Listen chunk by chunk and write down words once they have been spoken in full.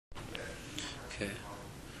Okay.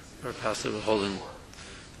 Or possibly holding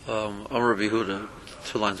Amr Bihuda,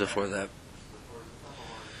 2 lines before that.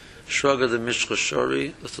 Shraga the Mishcha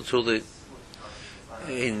Shori, Latuli,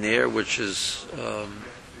 a nair which is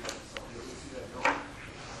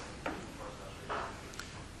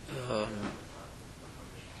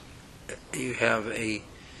you have a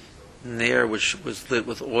nair which was lit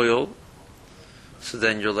with oil, so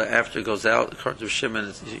then after it goes out, according to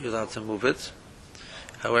Shimon, you're allowed to move it.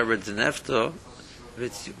 However, the nefta,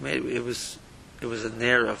 it was a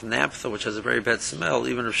nair of naphtha, which has a very bad smell.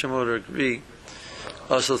 Even if Shimon would agree,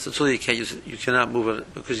 also you can't use it, you cannot move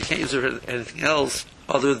it because you can't use it for anything else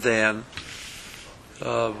other than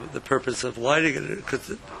the purpose of lighting it,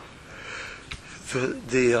 because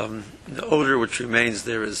the odor which remains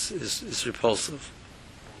there is repulsive.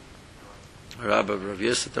 Rabba Rav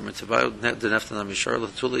Yosef the nefta namishar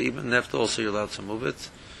l'tula, even nefta also you're allowed to move it.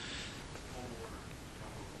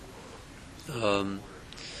 In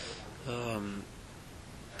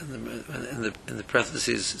the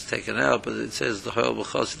parentheses it's taken out, but it says the hoil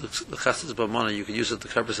b'chas the chassid b'mana, you can use it to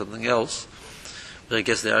cover something else. But I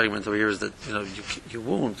guess the argument over here is that you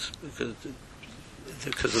won't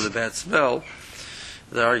because of the bad smell.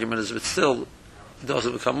 The argument is, but still, it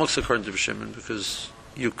doesn't become muksa according to Shimon, because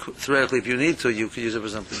theoretically, if you need to, you could use it for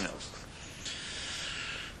something else.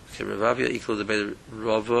 Okay, Ravavia equal the Beit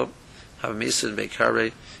Rava, have Misan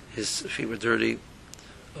Beikare, his feet were dirty,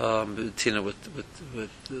 Tina with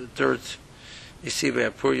dirt. Isibe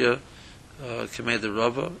Apuria, Kameh the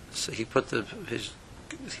Rava, so he put his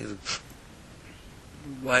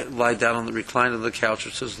lie down on the recline of the couch,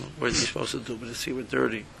 which is what he's supposed to do, but his feet were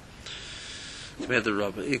dirty. Made the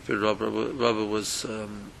Rabba. Rabba was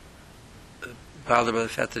bothered by the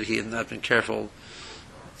fact that he had not been careful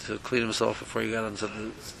to clean himself before he got onto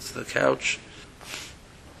the couch.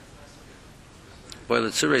 While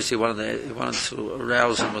at Sureis, he wanted to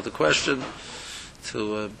arouse him with a question.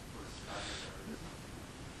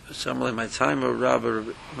 My time of Rabba,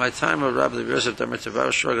 the Yosef Damer Tavav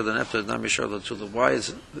Shraga the Nefta Nami Sharla to the why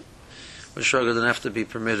is when Shraga the Nefta be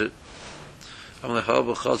permitted? Because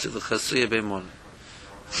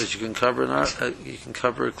you can cover you can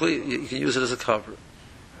cover a kli, you can use it as a cover.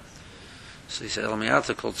 So he said,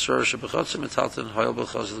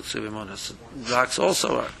 rocks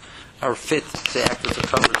also are fit to act as a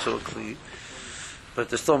cover to a kli, but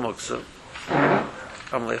they're still muksa.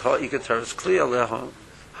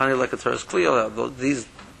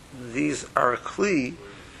 These are a kli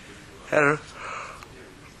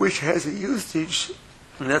which has a usage,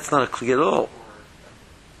 and that's not a kli at all.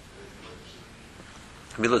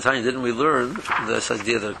 Milatani, didn't we learn this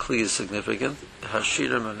idea that a kli is significant?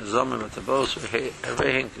 Hashirim and Nizamim and Tabos,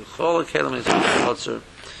 Rehin, Kuchol, Kelim,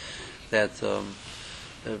 that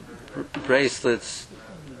the bracelets,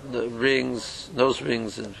 the rings, nose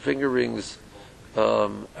rings, and finger rings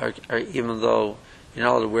are even though you're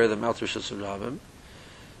not allowed to wear them out, Rishos Rabim,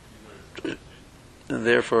 and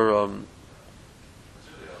therefore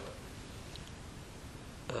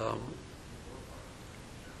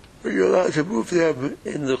you're allowed to move them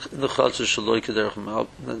in the Chatzah Shaloi Kederach Mal.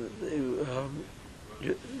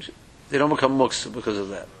 They don't become muksa because of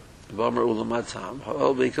that.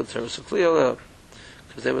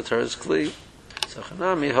 Because they were teres kli.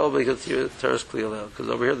 Because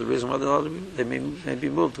over here the reason why they're allowed to be, they may be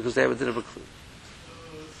moved because they have a din of a kli.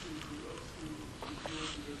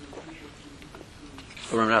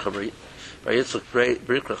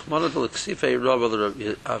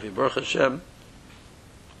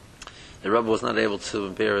 The Rabbi was not able to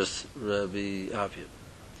embarrass Rabbi Avia.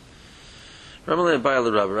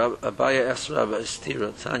 Abaya asked Rabbi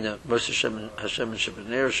Estira, Tanya, Moshe Hashem and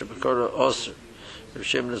Shebener, Shebekora Oser. Rav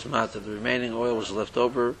Shimon is mata. The remaining oil was left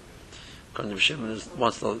over. According to Rav Shimon,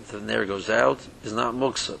 once the nair goes out, is not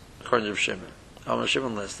muksa. According to Rav Shimon, Rav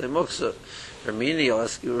Shimon less they muksa. Ramini will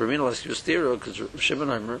ask you Estira, because Rav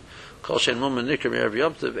Shimon Aimer, Kol Shein Mum and Nikra Me'er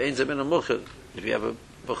Yomtiv, Ein Zeh Ben HaMukha. If you have a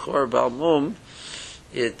Bechor Baal Mum,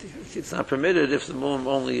 it's not permitted if the mum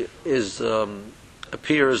only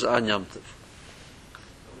appears on Yom Tov.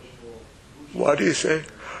 What do you say?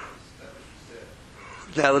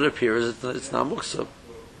 Now that it appears, it's not muksa.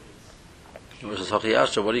 Versus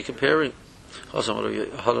Hachiyasha, what are you comparing?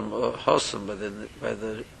 Hosam by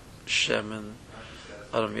the Shem and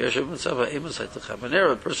Adam Yeshiv and Sava Amos like the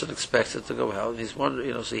Chabanera. A person expects it to go out, and he's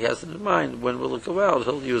wondering, so he has it in mind. When will it go out?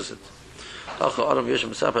 He'll use it.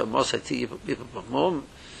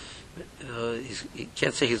 He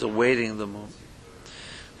can't say he's awaiting the moon,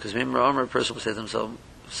 because a person will say to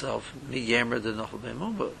himself, "Me yammer the nafal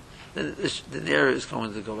be'mum," but then the air is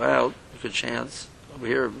going to go out. A good chance over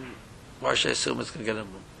here. Why should I assume it's going to get a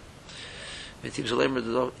moon? Teams Lemer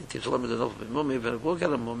the Nofel Mum, even if we'll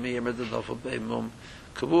get a mum, Yemer the Nofel Bay Mum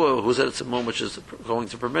Kavua, who said it's a mum which is going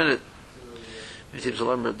to permit it. Teams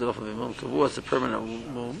Lemer the Nofel Bay Mum Kavua, it's a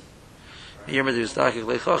permanent mum. Yemer the Yistakik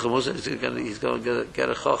Le Chacham, who said he's going to get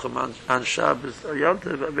a Chacham on Shabbos or Yom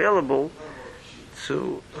Tov available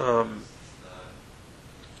to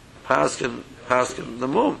paskin the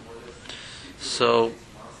mum. So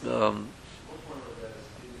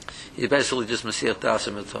he basically just Masiach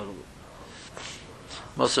Dasim and total.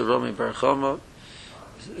 Moser Romi Bar Chama,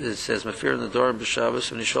 it says Mafir in the Dorm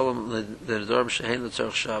b'Shabbos when Yisholem the Dorm Shehein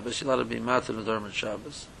L'Tzarech Shabbos. You're allowed to be matter in the Dorm on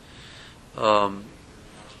Shabbos.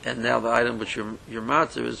 And now the item which your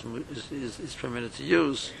matter is permitted to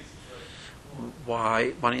use.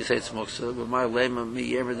 Why? Why don't you say it's muksa? But my lema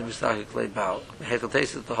mi yemer the mistake clay bow.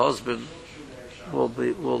 Hekates that the husband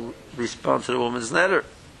will respond to the woman's netter.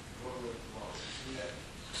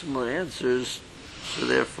 Some more answers. So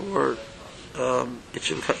therefore, it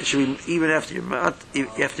should be even after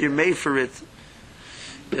you're made for it.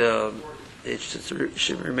 It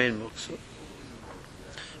should remain muksa.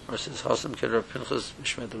 Or says Hasam Kedar Pinchas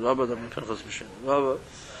Mishmed Rabba, then Pinchas Mishmed Rabba.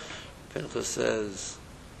 Pinchas says,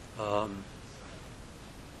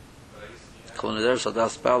 Kolonaderis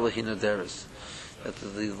Adas Bala Hinaderis. That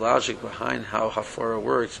the logic behind how Hafara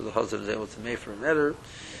works, so the husband is able to make for an eder,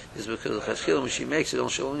 is because the Chashkilah, when she makes it,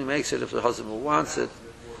 she only makes it if the husband wants it,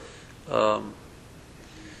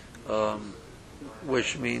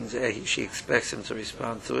 which means A, she expects him to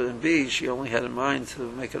respond to it, and B, she only had in mind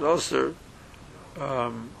to make it osir,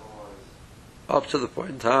 up to the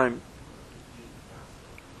point in time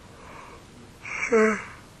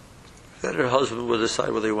that her husband will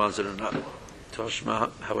decide whether he wants it or not.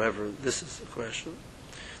 Toshma, however, this is the question.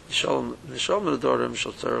 Nishalom Nedorim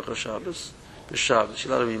Shal Tzarech Shabbos b'Shabbos. She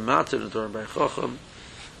allowed to be matter Nedorim by Chacham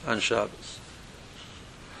on Shabbos.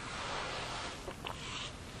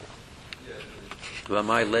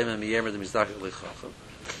 V'amai Leimen Miyemer D'Mizdakik L'Chacham.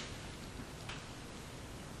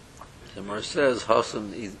 The Gemara says,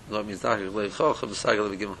 "Hasam lo Mizdakik L'Chacham Sagel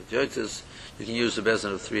V'Gimel Hadyotis." You can use the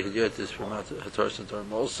bezin of 3 Hadyotis for matter Hatoras and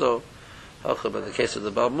Dorim also. But in the case of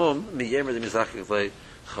the Balmum, Miyemer the Mizachik Le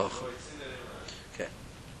Chacham.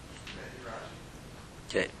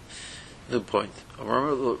 Okay. New point.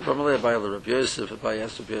 Ramalei Abayla Rabbi Yosef,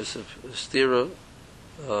 Abayas Rabbi Yosef, Stira,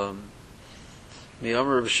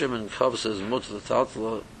 Miyamar Rabbi Shimon Kavs says, Mutter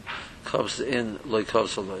Tatla, Kavs in Loi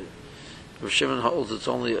Kavs Aloi. Rabbi Shimon holds it's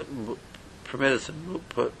only permitted to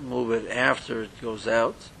move it after it goes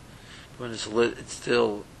out. When it's lit, it's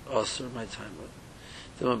still usher my time.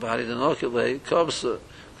 Body the nokile because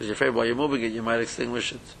you're afraid while you're moving it you might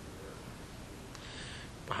extinguish it.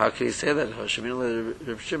 But how can you say that?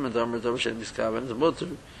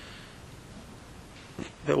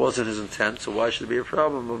 That wasn't his intent, so why should there be a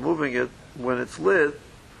problem of moving it when it's lit?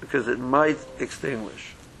 Because it might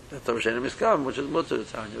extinguish. That's which is mutter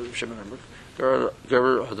Tanya.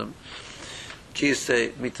 Adam. Key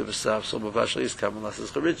say mita v'sav so b'vashal yiskam unless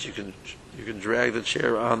it's charitz. You can drag the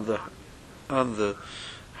chair on the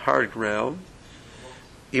hard ground,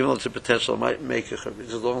 even though it's a potential, it might make a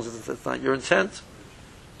charitz, as long as it's not your intent.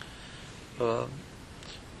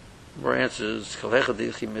 More answers. Kalecha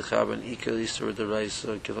dichi mechaben ika yisur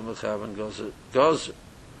deraisa kilam mechaben goes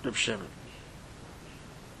Reb Shimon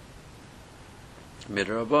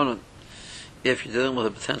midrabanan. If you're dealing with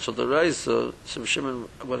a potential deraisa, so Reb Shimon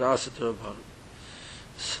would ask it to Rabbanan.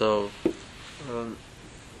 So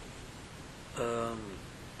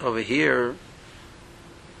over here,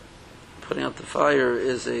 putting out the fire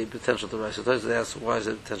is a potential deraisa. Sometimes they ask, why is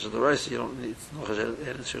it a potential deraisa? You don't need no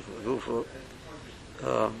circle gufa.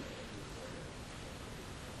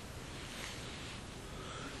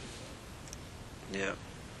 Yeah.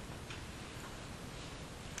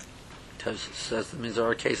 That means there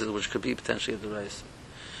are cases which could be potentially a deraisa.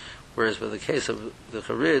 Whereas with the case of the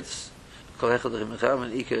charitz, in the case of the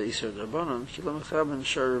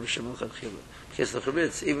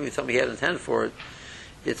charitz, even if somebody had intent for it,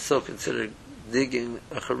 it's still considered digging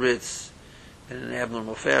a charitz in an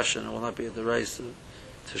abnormal fashion. It will not be a deraisa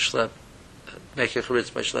to schlep, make a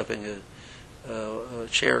charitz by schlepping a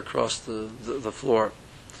chair across the floor.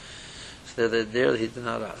 So there he did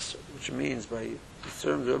not ask, which means by the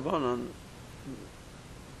term Rabbanan,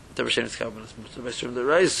 the B'Shem Miskaban is mutter. By the term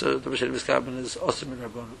deraisa, the B'Shem Miskaban is also min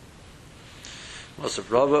Rabbanan. Most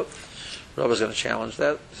of Rabba is going to challenge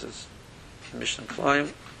that. This is Mishnah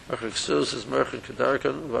Klein. Merchik Sus is Merchik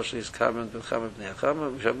Kedarkan. Vashli is Kamen B'Chamen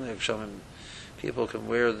B'nei Chamen. People can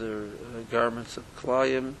wear their garments of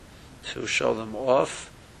Klayim to show them off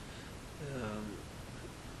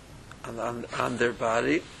on their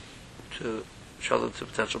body, to show them to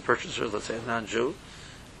potential purchasers, let's say a non-Jew,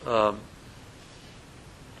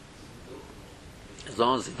 as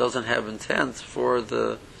long as he doesn't have intent for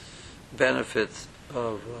the benefit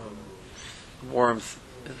of warmth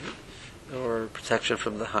or protection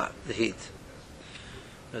from the heat.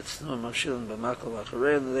 It's no mashilin b'makal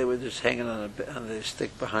acharei, and they were just hanging on the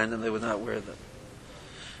stick behind them. They would not wear them.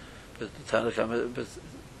 But the Tanakh, but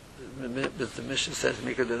the Mishnah says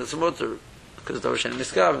mikra denas mutar because darshan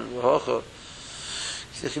miskaven v'hocha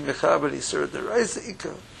sichim mechaber yisur deraisa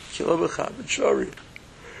ika kilo mechaber shari.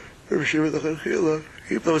 Rav Shimon the Chachila,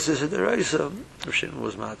 even though it says deraisa, Rav Shimon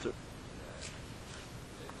was matur.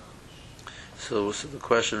 So the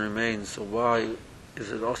question remains: so why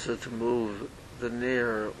is it also to move the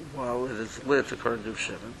near while it is lit according to Rav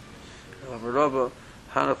Shimon? Rabba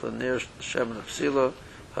Hanach the near Shemon of Psila,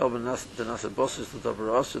 the Nasa bosses the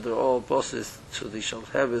Dabar. They're all bosses to the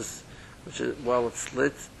Shalhevis, which is while it's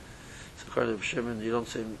lit. So according to Rav Shimon, you don't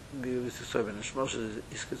say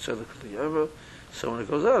so when it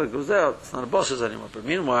goes out, it goes out. It's not a bosses anymore. But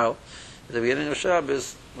meanwhile, at the beginning of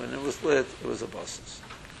Shabbos, when it was lit, it was a bosses.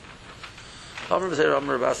 Amar B'Seir,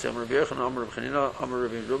 Amar B'Asi, Amar B'Yerchan, Amar B'Chanina, Amar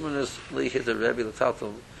Rabbi Rubenus, Li Hit the Rebbe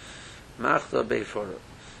L'Tatel Machta Beifora.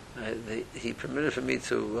 He permitted for me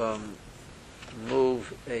to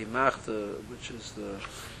move a machta, which is the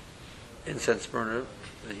incense burner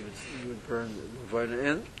that you would burn the vina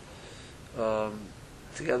in,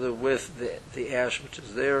 together with the ash which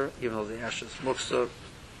is there, even though the ash is muksa.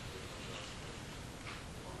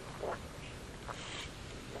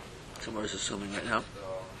 Somebody's assuming right now.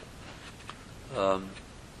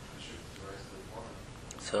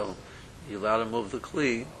 So you're allowed to move the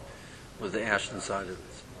kli with the ash inside of it.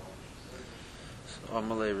 So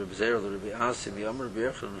Amalei Reb Zer, Rabbi Asim, Yom Rabbi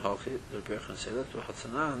Yechon, Rabbi Yechon say that to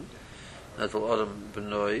Hatzanan, that will Adam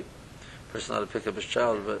Benoi, person allowed to pick up his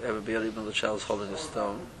child, but everybody, even though the child is holding a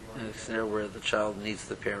stone, in a scenario where the child needs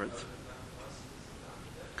the parent,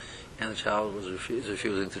 and the child is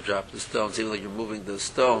refusing to drop the stones, even though you're moving the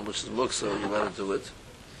stone, which is muksa, you let him do it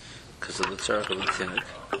because of the tzarech of the tinnik.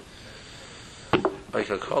 Like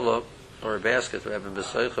a kola or a basket would have been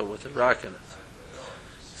besaycha with a rock in it.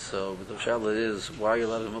 So, but the shaila is, why are you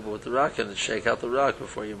allowed to move it with the rock in it? Shake out the rock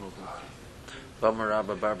before you move it. The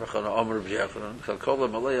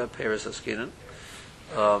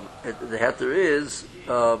heter is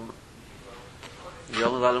you're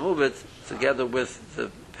only allowed to move it together with the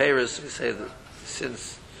Paris. We say that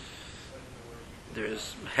since there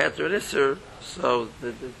is heter and iser, so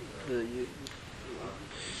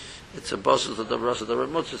it's a bustle to the rasa the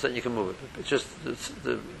mutzah, then you can move it. But just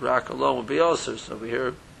the rock alone would be also. So we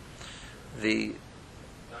hear the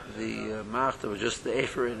machta with just the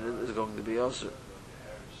efer in it is going to be also.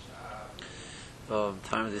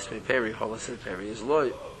 Time of this peri, Hola said peri is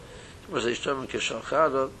loy.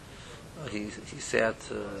 He sat,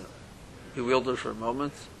 he wielded for a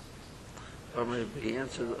moment. He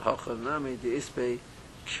answered, Hachanami the ispe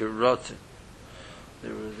kirotin.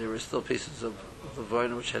 There were still pieces of the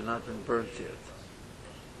vine which had not been burnt yet.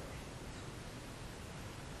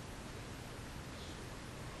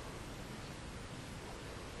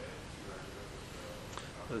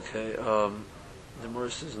 Okay, the Gemara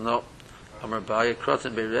says no. Amar Baya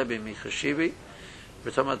Krotin Be Rebbe Michashivi.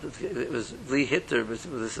 We're talking about it was Li Hitter, but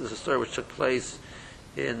this is a story which took place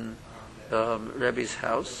in Rebbe's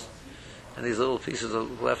house, and these little pieces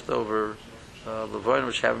of leftover levoin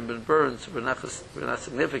which haven't been burned were not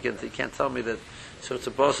significant. You can't tell me that. So it's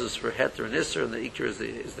a bosses for heter and iser, and the ikr is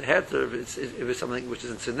the heter. It was something which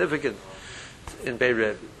is insignificant in Bei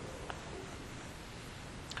Rebbe.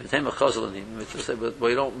 But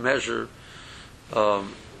we don't measure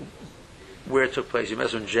where it took place. You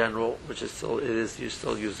measure in general, which is still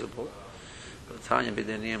usable. But Tanya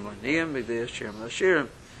b'daniyim l'niyim b'dayashirim l'shirim.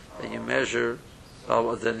 Then you measure the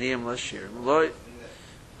niyim l'shirim loy.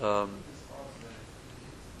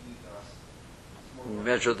 You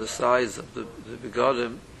measure the size of the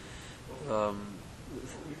begodim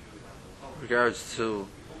regards to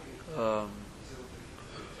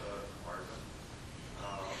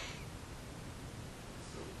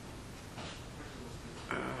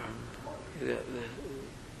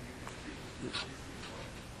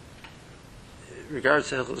regards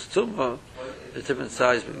to Hilchos Tumah, the different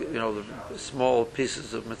size, the small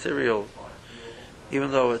pieces of material, even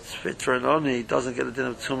though it's fit for an oni, it doesn't get a din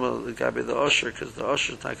of Tumah the guy by the usher, because the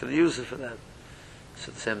usher is not going to use it for that.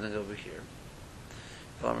 So the same thing over here.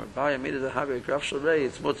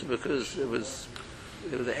 It's mutter because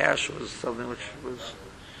the ash was something which was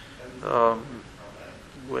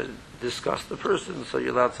would disgust the person, so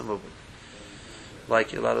you're allowed to move it.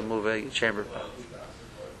 Like you're allowed to move a chamber pot.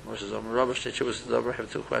 Moshe Zomer Rabba Shtei Tshuvos Zomer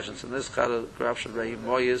have two questions. In this Chada Graf Shabrai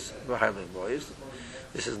Moyes V'Hailei Moyes.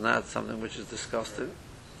 This is not something which is disgusting.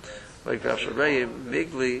 Like Graf Shabrai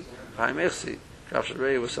Migli V'Haimechsi. Graf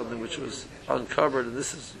Shabrai was something which was uncovered, and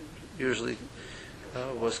this is usually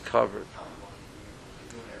was covered.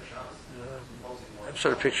 I'm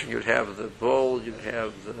sort of picturing you'd have the bowl, you'd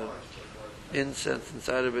have the incense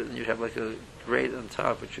inside of it, and you'd have like a grate on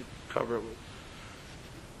top which you'd cover it with.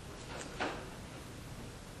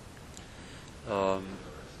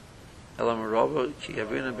 Elamarova ki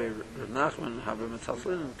yavina be Rav Nachman habe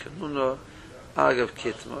metalflin kanuna agav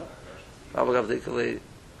kitma agav dekale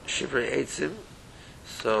shivrei eitzim.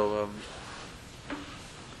 So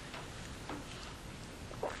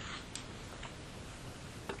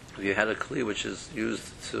you had a kli which is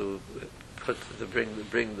used to put to bring the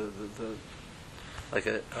like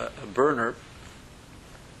a burner.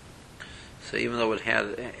 So even though it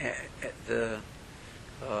had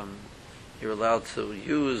you're allowed to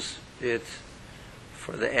use it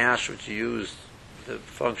for the ash which you used. The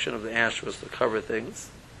function of the ash was to cover things,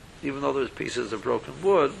 even though there's pieces of broken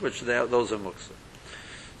wood, which those are muksa.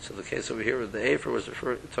 So the case over here with the afer was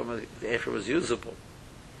the afer was usable.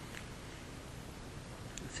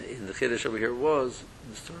 In the Kiddush over here was, in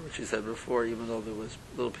the story which he said before, even though there was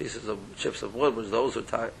little pieces of chips of wood, which those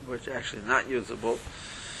which are actually not usable,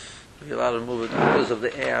 you're allowed to move it because of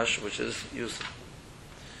the ash, which is usable.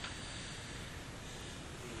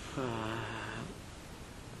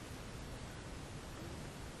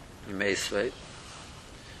 Meisvei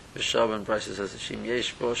B'Shav and Bryce says Shim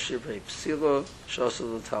Yesh Bo Shivrei Psilo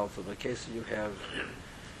Shosel L'Talta. In case you have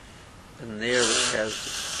a nair which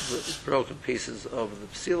has broken pieces of the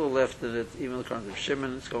psilo left in it, even according to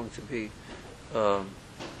Shimon, it's going to be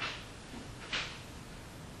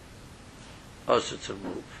also to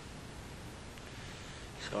move.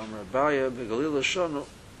 So Amar Abaya Begalil Shono.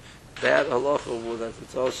 That halacha that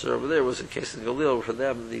it's also over there was a case in Galil. For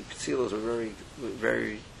them, the psilos were very,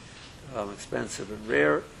 very expensive and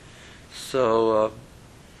rare. So,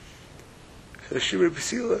 Shimon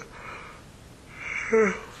psila,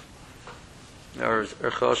 or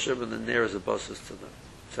choshev, and then there is a basis to them.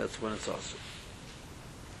 So that's when it's also.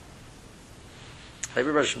 So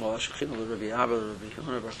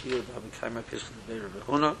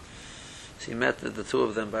he met the two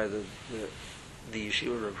of them by the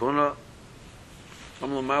yeshiva Rav Huna.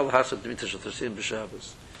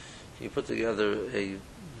 He put together a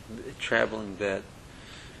traveling bed.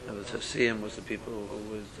 And the Tafsiyim was the people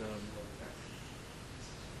who was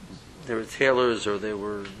they were tailors or they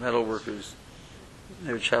were metal workers.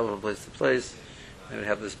 They would travel from place to place. They would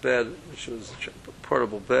have this bed, which was a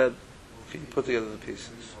portable bed. You can put together the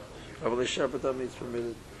pieces. Probably Shabbat means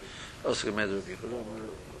permitted. Also,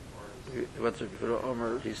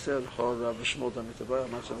 he said, it's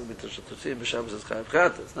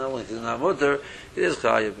not only is not mutter, it is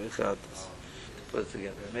chayav b'chatas. To put it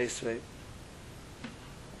together. Meisvei.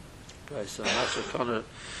 Right, so Matzah Kona,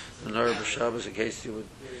 the Menorah b'Shabbos, in case you would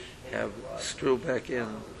have screw back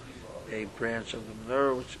in a branch of the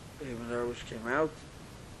menorah which came out.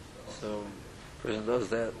 So a person does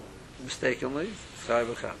that mistakenly,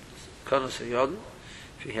 chayav b'chatas. Kona seyodin,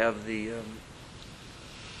 if you have the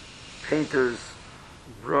painter's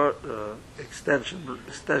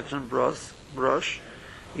extension brush.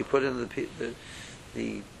 You put in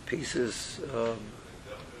the pieces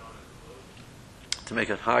to make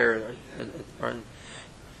it higher, or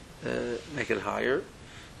make it higher.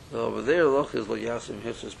 So over there, loch is like yasim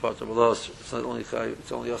hifzis part of los. It's only yasim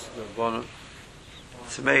rabbanon.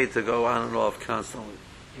 It's made to go on and off constantly.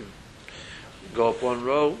 You go up one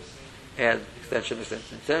row, add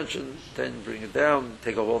extension, then bring it down,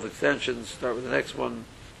 take off all the extensions, start with the next one,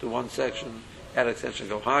 do one section, add extension,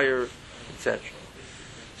 go higher, etc.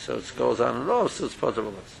 So it goes on and off, so it's part of a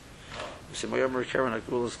list. You see, Moyamer Karen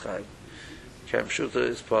Akul is Chaim. Karen Shuta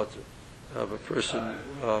is part of a person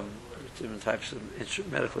with different types of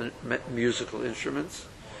musical instruments.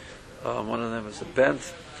 One of them is a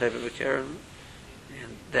bent type of a Karen,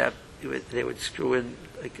 and that they would screw in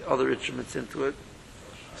like other instruments into it.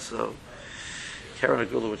 So Karen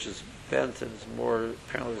Agula, which is bent and is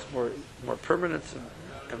apparently is more permanent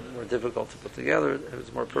and more difficult to put together.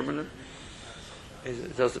 It's more permanent.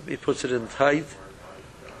 He puts it in tight.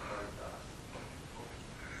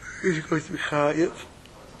 He's going to be chayiv.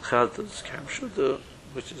 Chatas kamshuda,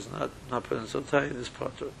 which is not put in so tight, is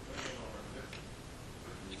potter.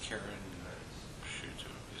 The Karen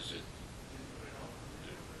shuta, is it?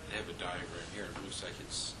 They have a diagram here. It looks like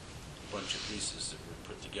it's a bunch of pieces that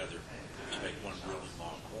were put together to make one really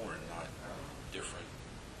long horn, not different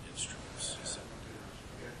instruments.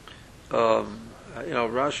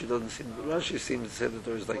 Rashi doesn't seem. Rashi seems to say that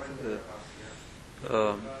there's like the.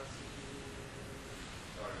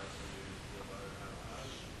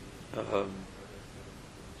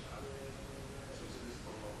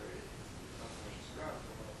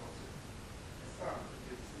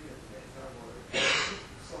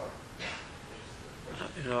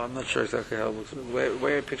 I'm not sure exactly how it looks. The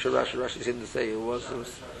way I picture Rashi seemed to say it was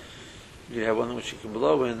you have one which you can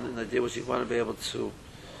blow in, and the idea was you want to be able to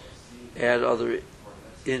add other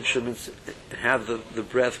instruments, have the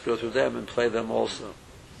breath go through them, and play them also.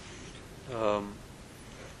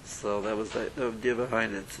 So that was the idea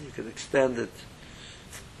behind it. So you could extend it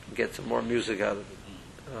and get some more music out of it.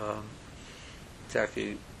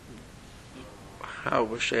 Exactly how it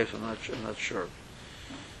was shaped, I'm not sure.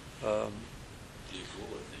 The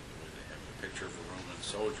Agula thing, the way they have the picture of a Roman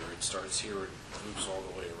soldier, it starts here, it moves all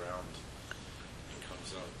the way around, and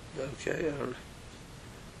comes up. Okay.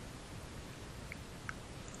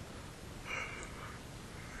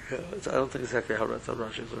 I don't think exactly how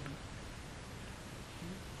Rashi is looking.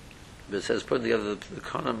 But it says putting together the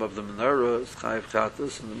konim of the menorah is chayiv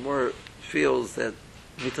chatas, and the more it feels that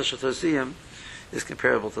mita shatosiyim is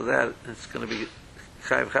comparable to that, it's going to be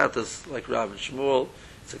chayiv chatas like Rav and Shmuel.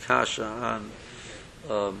 It's a kasha on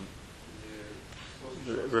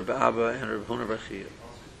Rebbe Abba and Rebbe Huna Bachia.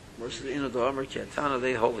 Versus the Inu Domer Tana,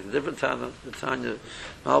 they hold like a different Tana. The Tanya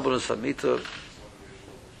Malbon and Samita.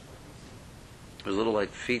 There's little like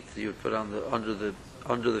feet that you would put on under the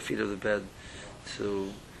feet of the bed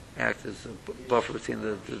to act as a buffer between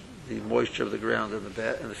the moisture of the ground and the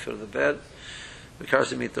bed and the foot of the bed. The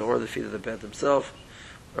Karsamita or the feet of the bed themselves,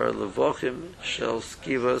 or Levochim Shel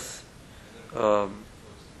Skivas.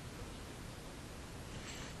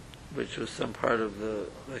 Which was some part of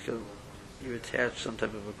you attach some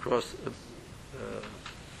type of a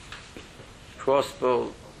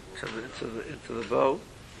crossbow into the bow.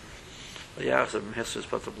 You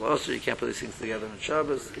can't put these things together on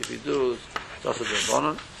Shabbos. If you do, it's also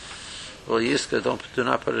Rabbanon. Well, Yiska, do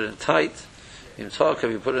not put it in tight. In talk, if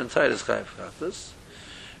you put it in tight, it's chayav chatas.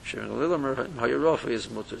 Shirin Lilamer, Hayarofa is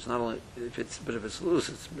mutter. It's not only if it's loose,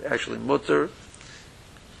 it's actually mutter.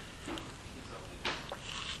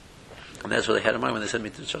 And that's what they had in mind when they said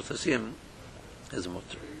Mita Shatosiyim is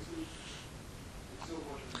mutter.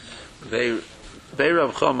 They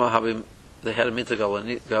Rav Chama they had a Mita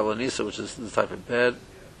Galanisa, which is the type of bed,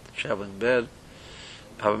 traveling bed.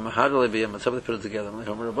 They put it together. You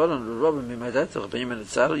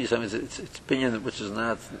tell me it's opinion which is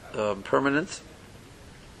not permanent,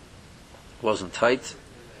 wasn't tight.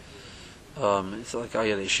 It's like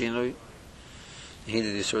Ayat Shinoi. He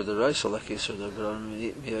did Yisur the Rai, so like Yisur the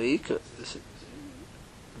Miyaika.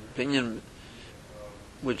 Opinion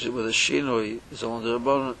which with a Shinoi is only the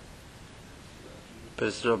Rabbanon, but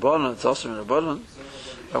it's the Rabbanon, it's also in Rabbanon.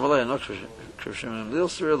 Amalei not Krishim Lil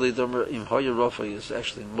really Domer Im Hoya Rafa is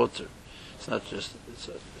actually mutter. It's not just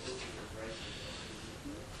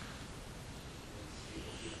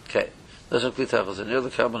okay. That's a klitachos. And near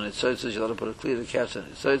the kabbalah it says you got to put a kli to catch it.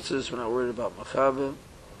 It says we're not worried about machaber.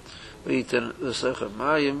 We eat the secher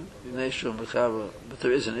mayim neshul machaber, but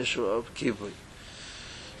there is an issue of kibui.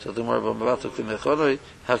 So the more about mavato kli mecholoi,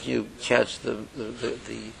 how can you catch the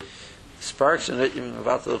sparks in it? You mean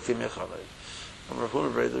mavato kli mecholoi.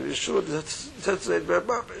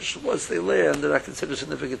 Once they land, they're not considered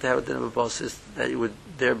significant to have a din of a basis that you would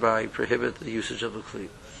thereby prohibit the usage of the kli.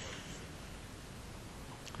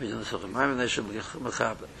 So the problem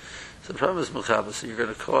is mechaber, so you're going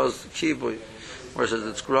to cause kibui, whereas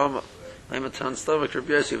it's grama. Maimatan stomach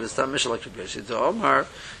rebiasi, if it's not mishal like rebiasi. The Omar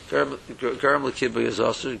garam lekibui is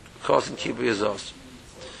also causing kibui is also.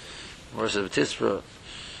 Whereas if tispra,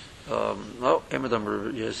 no, emadam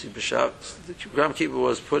rebiasi b'shav. The gram kibui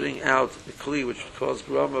was putting out the kli which would cause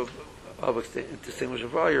gram of distinguish a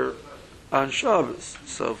fire on Shabbos.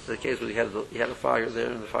 So the case where you had a fire there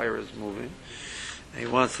and the fire is moving. And he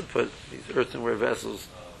wants to put these earthenware vessels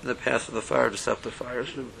in the path of the fire to stop the fire.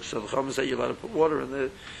 So the Chacham said you're allowed to put water in the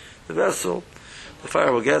vessel. The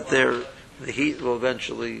fire will get there. The heat will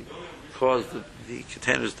eventually cause the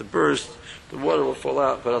containers to burst. The water will fall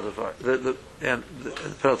out, put out the fire, and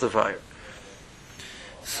put out the fire.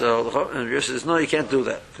 So the Chacham says, no, you can't do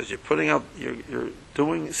that because you're putting out,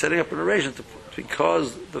 setting up an arrangement to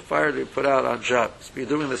cause the fire to be put out on Shabbos. If you're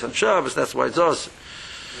doing this on Shabbos, that's why it's awesome.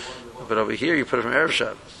 But over here, you put it from Erev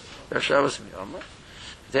Shabbos. Erev Shabbos in Yom.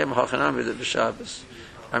 Today, Mahachanami did B'Shabbos.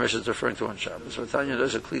 Our mission is referring to on Shabbos. So Tanya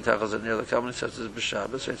does a kli tachas near the common says it's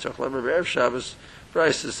B'Shabbos. And so Erev Shabbos,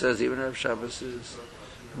 Bryce says even Erev Shabbos is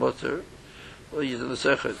mutter. Well, using the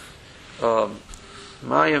sechet.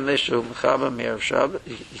 Mayim Neshu Mechaba Me'erev Shabbos.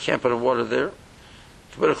 You can't put in water there.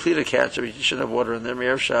 To put a cleaner catcher, you shouldn't have water in there.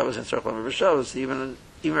 Me'erev Shabbos and Tzarech Me'erev Shabbos. Even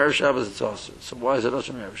Erev Shabbos, it's also. So why is it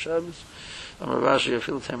also Me'erev Shabbos? Amar Rashi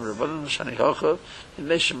Yafil Tamer Rabbanan Shani Hocha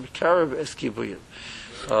Neshu Mekarev Es Kibuyim.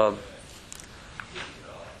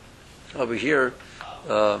 Over here,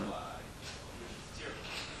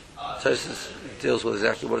 Tosis deals with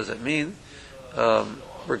exactly what does that mean.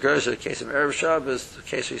 Regardless of the case of Erev Shabbos, the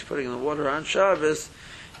case where he's putting in the water on Shabbos,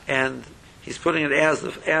 and he's putting it as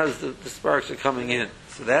the sparks are coming in.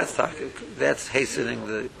 So that's hastening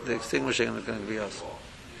the extinguishing of the Gvios.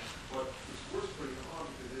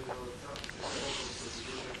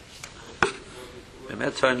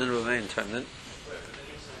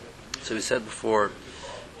 So we said before,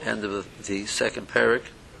 end of the second parak,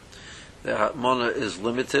 the hatmana is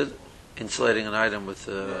limited. Insulating an item with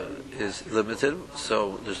is limited.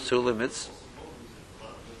 So there's two limits.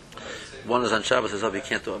 One is on Shabbos, as you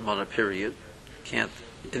can't do hatmana. Period. Can't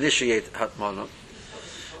initiate hatmana.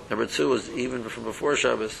 Number two is even from before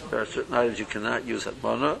Shabbos, there are certain items you cannot use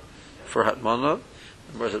hatmana for hatmana.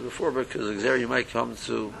 Remember I said before, because there you might come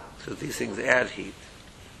to these things add heat.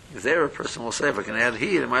 If there a person will say, if I can add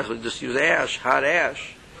heat, I might as well just use ash, hot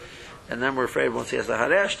ash. And then we're afraid once he has the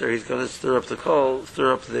hot ash there, he's going to stir up the coal,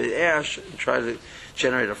 stir up the ash, and try to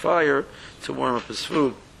generate a fire to warm up his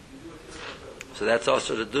food. So that's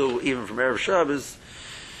also to do even from Erev Shabbos,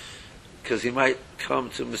 because he might come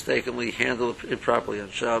to mistakenly handle it improperly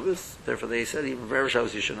on Shabbos. Therefore they said even from Erev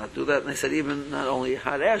Shabbos you should not do that. And they said even not only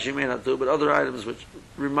hot ash you may not do, but other items which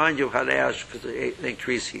remind you of hot ash because they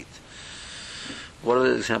increase heat. What are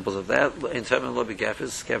the examples of that? In time in lobby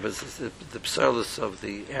gafis is the psalus of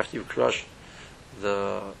the after you crush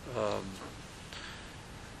the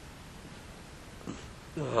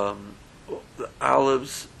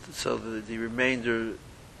olives, so the remainder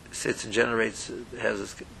sits and generates,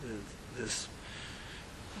 has this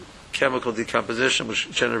chemical decomposition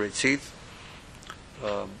which generates heat.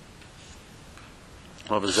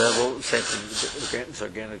 Zebul, same thing, it's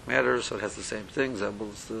organic matter, so it has the same thing.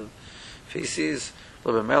 Zebul is the feces, a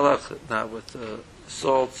little bit melach, not with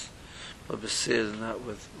salts, a little bit sid, not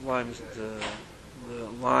with lime, the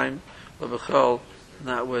lime, a little bit chol,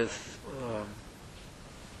 not with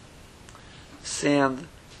sand,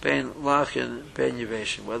 ben lachin, ben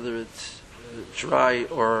yeveshin, whether it's dry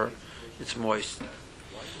or it's moist. Why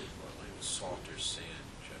would salt or sand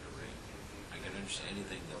generate? I can understand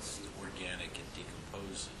anything that's organic and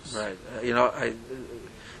decomposes. Right.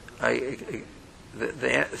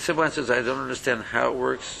 The simple answer is I don't understand how it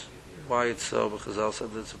works, why it's so, because Al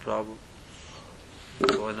said that's a problem.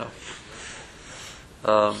 That's all I know.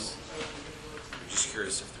 I'm just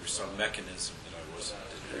curious if there was some mechanism that I wasn't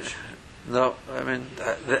envisioning. No, I mean,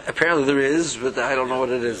 apparently there is, but I don't know what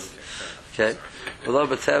it is. Okay? A little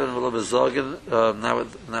bit tevin, a little bit zogan,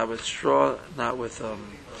 not with straw, not with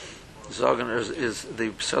zogan is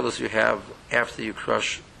the psalus you have after you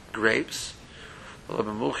crush grapes. A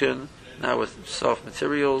little bit muchin, not with soft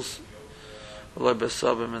materials, a little bit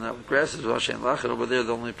subim, and not with grasses. Over there,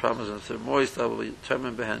 the only problem is if they're moist, they will be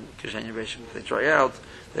determined behind kishenivation. If they dry out,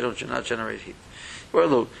 they do not generate heat.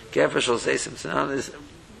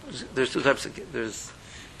 There's two types of there's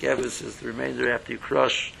gavis is the remainder after you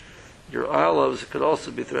crush your olives. It could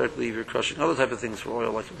also be theoretically if you're crushing other type of things for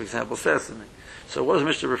oil, like for example sesame. So what is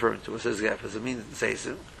Mishnah referring to? It says gavis. It means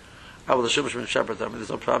sesame. There's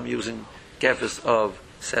no problem using gavis of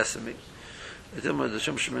sesame. The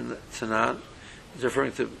Shumshim Tanan is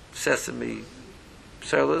referring to sesame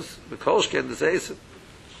sellers, the kolshken, the sesame.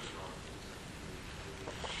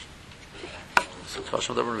 So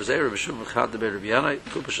Tashma Davar V'Zeir V'Shum V'Chad D'Ber Rabbi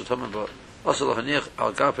Kupa Shatomen Bo Asal L'Haniach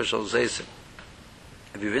Al Gafe Shal Zeisim.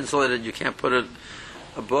 If you've insulated, you can't put it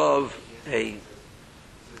above a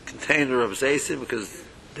container of zeisim because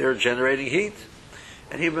they're generating heat.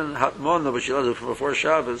 And even Hatmona, which you'll do from before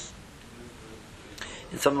Shabbos,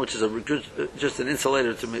 in something which is just an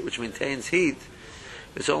insulator which maintains heat,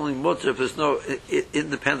 it's only mutter if there's no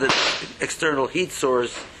independent external heat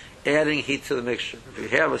source adding heat to the mixture. If you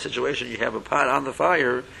have a situation, you have a pot on the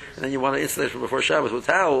fire, and then you want to insulate from before Shabbos with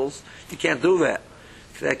towels, you can't do that.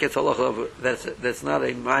 That gets halacha of that's not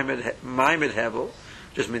a maimed hevel,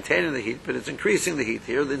 just maintaining the heat, but it's increasing the heat.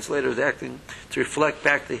 Here, the insulator is acting to reflect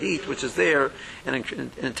back the heat which is there and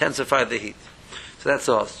intensify the heat. So that's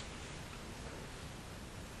us.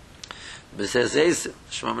 But it says zeisim,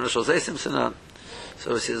 shema menashal zeisim sinan.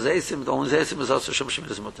 So it says zeisim, the only zeisim is also shom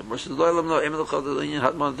shemin is mutam.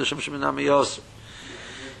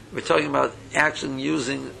 We're talking about actually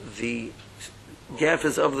using the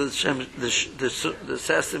gaffes of the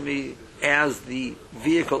sesame as the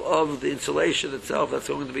vehicle of the insulation itself, that's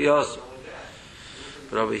going to be awesome.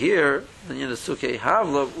 But over here, in the Suke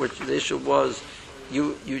Havla, which the issue was,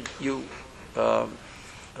 you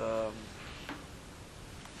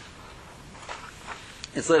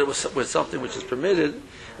insulate it with something which is permitted.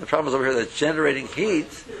 The problem is over here that generating heat,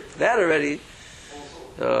 that already,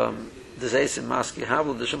 the Zaysim Maski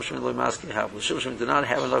Havla, the Shumshim Loy Maski Havla. The Shumshim do not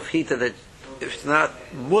have enough heat that if it's not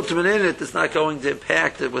mutman in it, it's not going to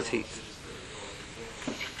impact it with heat.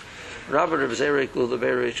 Rabbi Reb Zerek Lu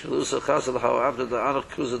Leverich Lusa Chazal How after the Anach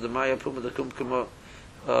Kuza the Maya Puma the Kumkuma,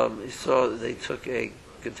 he saw they took a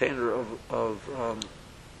container of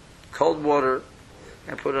cold water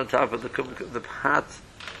and put it on top of the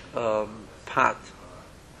pot.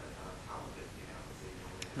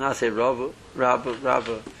 Now say Rabba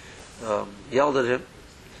yelled at him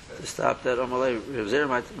to stop that.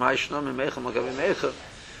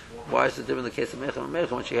 Why is it different in the case of Mechem and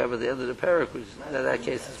Mechem, which you have at the end of the parak, which that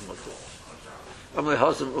case is mutter. Over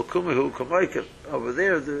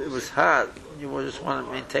there, it was hot. You just want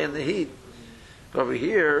to maintain the heat. But over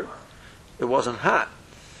here, it wasn't hot.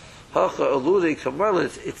 It's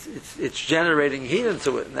generating heat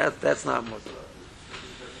into it, and that's not mutter.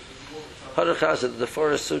 The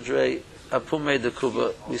forest sudre apume de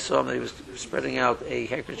kuba. We saw him that he was spreading out a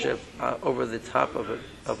handkerchief over the top of an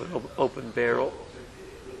open barrel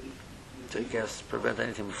to, I guess, prevent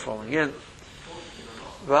anything from falling in.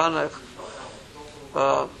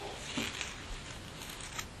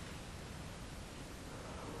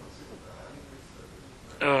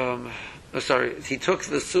 He took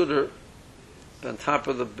the sudar on top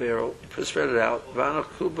of the barrel, he spread it out. And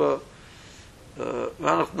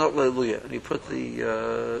he put the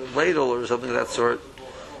ladle or something of that sort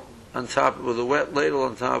on top, with a wet ladle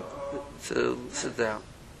on top to sit down.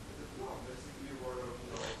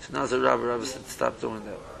 So now the Rabbi said, stop doing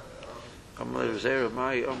that.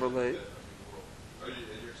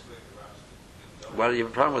 Why do you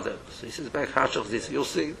have a problem with that? So he says back, you'll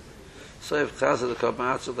see. So if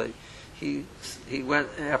he went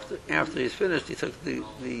after he's finished, he took the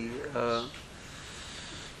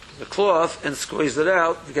cloth and squeezed it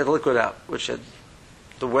out to get the liquid out, which had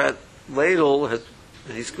the wet ladle and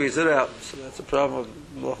he squeezed it out. So that's a problem of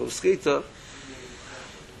Malach Skita.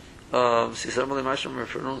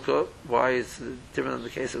 Why is it different in the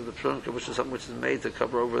case of the prunka, which is something which is made to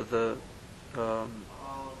cover over the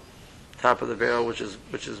top of the barrel, which is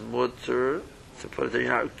mutter, to put it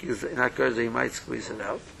there. You're not good, so you might squeeze it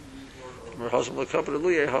out. That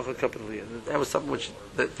was something which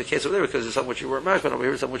the case over there, because it's something which you were marked on. Over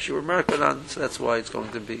here, it's something which you were marked on. So that's why it's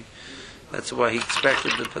going to be. That's why he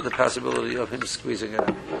expected the possibility of him squeezing it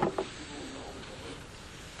out.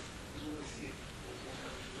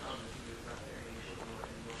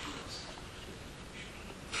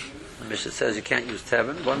 The Mishnah says you can't use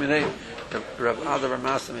tevin.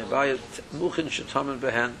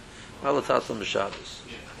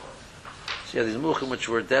 So you have these muchim which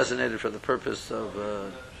were designated for the purpose of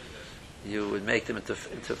you would make them into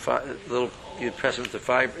little, you'd press them into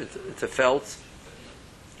fiber, into felt,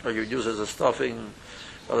 or you'd use as a stuffing,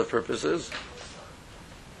 other purposes.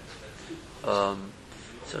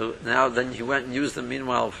 So now then you went and used them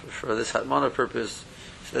meanwhile for this hatmana purpose,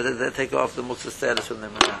 so that they take off the muktzah status when they're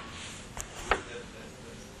not.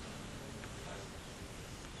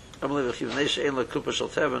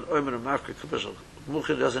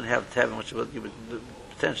 Muchin doesn't have tevin, which you would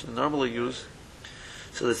potentially normally use.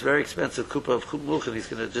 So this very expensive kupa of muchin, he's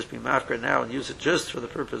going to just be mafker now and use it just for the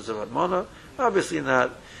purpose of admona. Obviously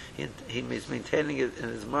not. He's maintaining it in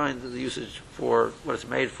his mind, the usage for what it's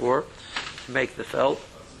made for, to make the felt.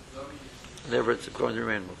 Never it's going to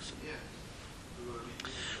remain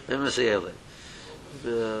muchin.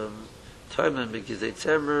 Toimen begizei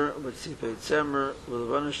tzemer, with sipei tzemer, with a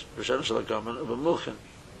vanish, v'shan shalagaman, of a muchin.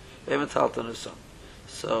 Eventalton is some.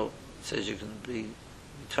 So it says you can be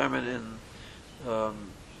determined in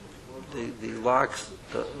the locks,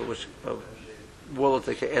 which wool as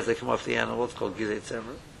they come off the animal. It's called gizei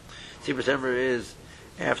tzemer. Sipei tzemer is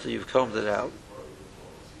after you've combed it out.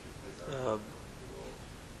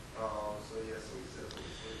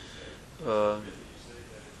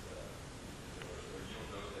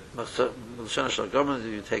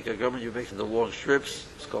 You take a garment, you make it into long strips.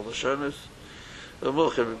 It's called the shonas. But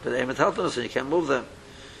you can't move them.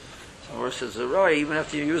 So Mor says, even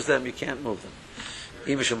after you use them, you can't move them.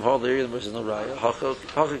 It's saying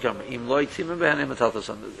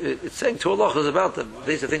two halachas about them.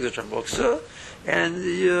 These are things that are muktzah, and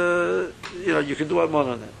you can do one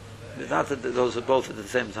on them. Not that those are both at the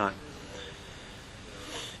same time.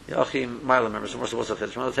 Yachim Mila members. So what's the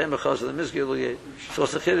chiddush? Well, the because of the mizgil. So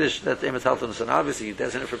what's the chiddush that emet halton and obviously you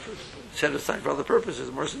designate for set aside for other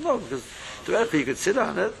purposes. More no, because theoretically you could sit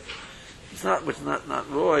on it. It's not, which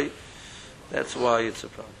not roy. That's why it's a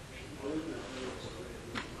problem.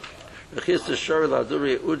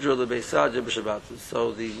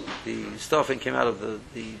 So the stuffing came out of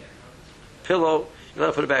the pillow. You got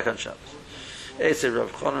to put it back on Shabbos.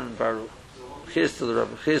 Rav Chanan Bar Chisda, the Rav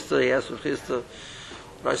Chisda, he asked Rav Chisda.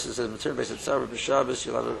 Rashi says, "Material Beis Tzavur b'Shabbos."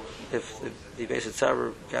 You allowed if the Beis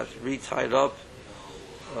Tzavur got re-tied up,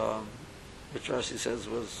 which Rashi says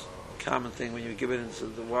was a common thing when you give it into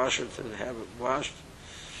the washer to have it washed.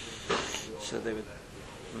 So they would,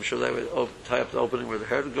 I'm sure they would tie up the opening where the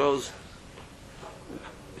hair goes. You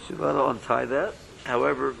should let untie that.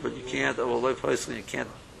 However, but you can't. You can't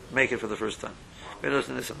make it for the first time. You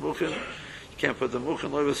can't put the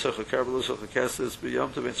muchin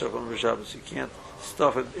you can't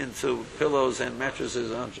stuff it into pillows and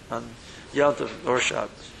mattresses on Yom Tov or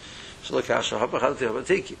Shabbos.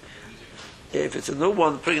 If it's a new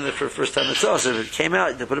one, putting it for the first time, it's us. If it came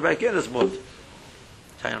out, you put it back in, it's mud.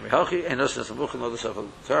 But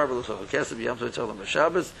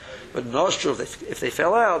not true if they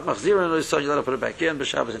fell out. You let to put it back in.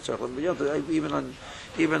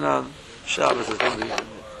 Even on Shabbos, it's going to be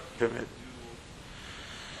permitted.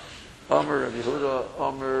 Omer Rabbi Yehuda,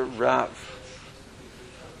 Omer Rav.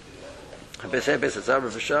 So we said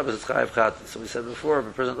before, if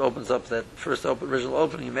a person opens up that first original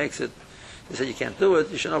opening, he makes it. He said you can't do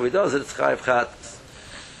it. You should know if he does it. It's chayiv chatas.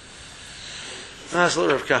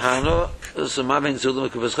 Nasler of Kahana, so Mavin Zulim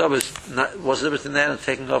Kavaschavis, what's the difference in that and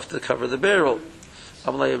taking off to cover the barrel?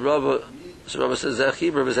 Amalei Rabba, so Rabba says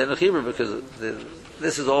Zechibra, because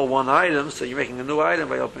this is all one item, so you're making a new item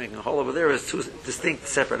by opening a hole over there. It's two distinct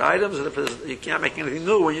separate items, and you can't make anything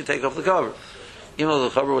new when you take off the cover. Even though the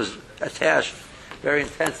cover was attached very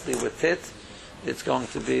intensely with it, it's going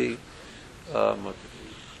to be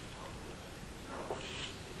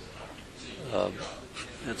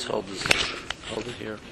let's hold it here.